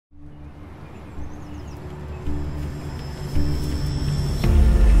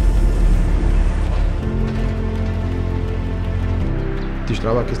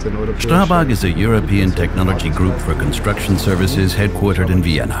Strabag is a European technology group for construction services headquartered in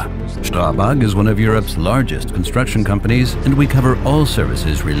Vienna. Strabag is one of Europe's largest construction companies, and we cover all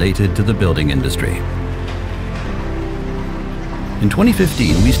services related to the building industry. In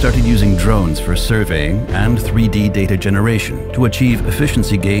 2015, we started using drones for surveying and 3D data generation to achieve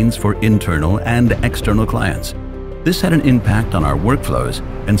efficiency gains for internal and external clients. This had an impact on our workflows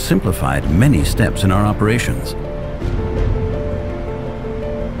and simplified many steps in our operations.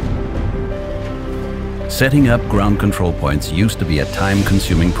 Setting up ground control points used to be a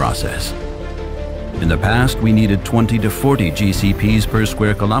time-consuming process. In the past, we needed 20 to 40 GCPs per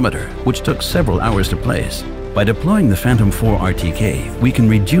square kilometer, which took several hours to place. By deploying the Phantom 4 RTK, we can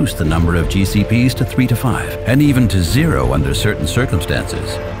reduce the number of GCPs to 3 to 5, and even to 0 under certain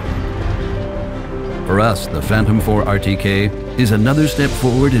circumstances. For us, the Phantom 4 RTK is another step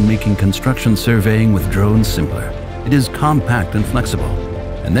forward in making construction surveying with drones simpler. It is compact and flexible,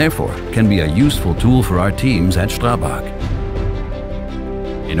 and therefore can be a useful tool for our teams at Strabag.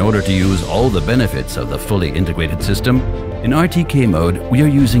 In order to use all the benefits of the fully integrated system, in RTK mode, we are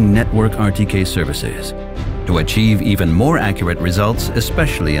using network RTK services. To achieve even more accurate results,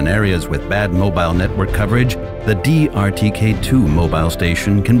 especially in areas with bad mobile network coverage, the DRTK2 mobile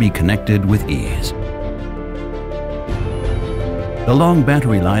station can be connected with ease. The long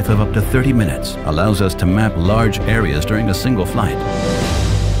battery life of up to 30 minutes allows us to map large areas during a single flight.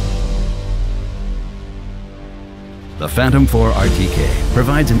 The Phantom 4 RTK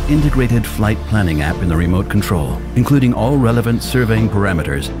provides an integrated flight planning app in the remote control, including all relevant surveying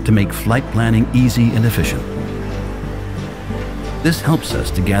parameters to make flight planning easy and efficient. This helps us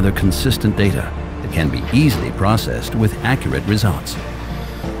to gather consistent data that can be easily processed with accurate results.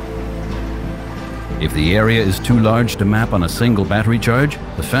 If the area is too large to map on a single battery charge,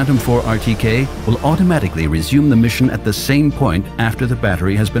 the Phantom 4 RTK will automatically resume the mission at the same point after the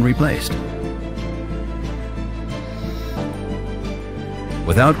battery has been replaced.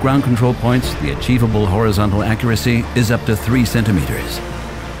 Without ground control points, the achievable horizontal accuracy is up to 3 centimeters.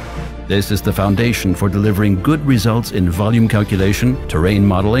 This is the foundation for delivering good results in volume calculation, terrain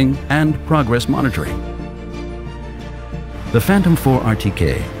modeling, and progress monitoring. The Phantom 4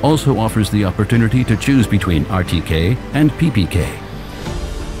 RTK also offers the opportunity to choose between RTK and PPK.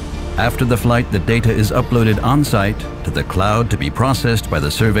 After the flight, the data is uploaded on-site to the cloud to be processed by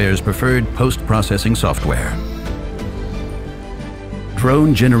the surveyor's preferred post-processing software.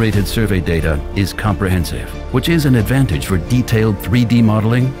 Drone-generated survey data is comprehensive, which is an advantage for detailed 3D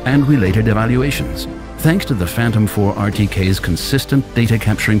modeling and related evaluations. Thanks to the Phantom 4 RTK's consistent data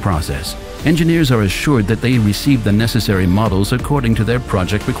capturing process, engineers are assured that they receive the necessary models according to their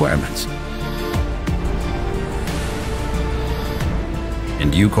project requirements.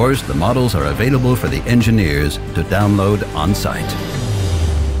 In due course, the models are available for the engineers to download on-site.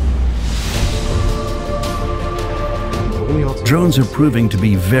 Drones are proving to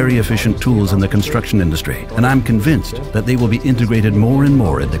be very efficient tools in the construction industry, and I'm convinced that they will be integrated more and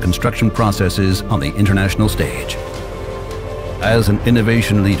more into construction processes on the international stage. As an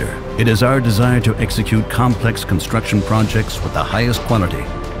innovation leader, it is our desire to execute complex construction projects with the highest quality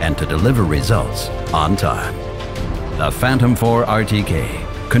and to deliver results on time. The Phantom 4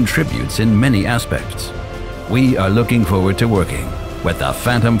 RTK contributes in many aspects. We are looking forward to working with the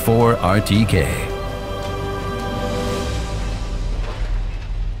Phantom 4 RTK.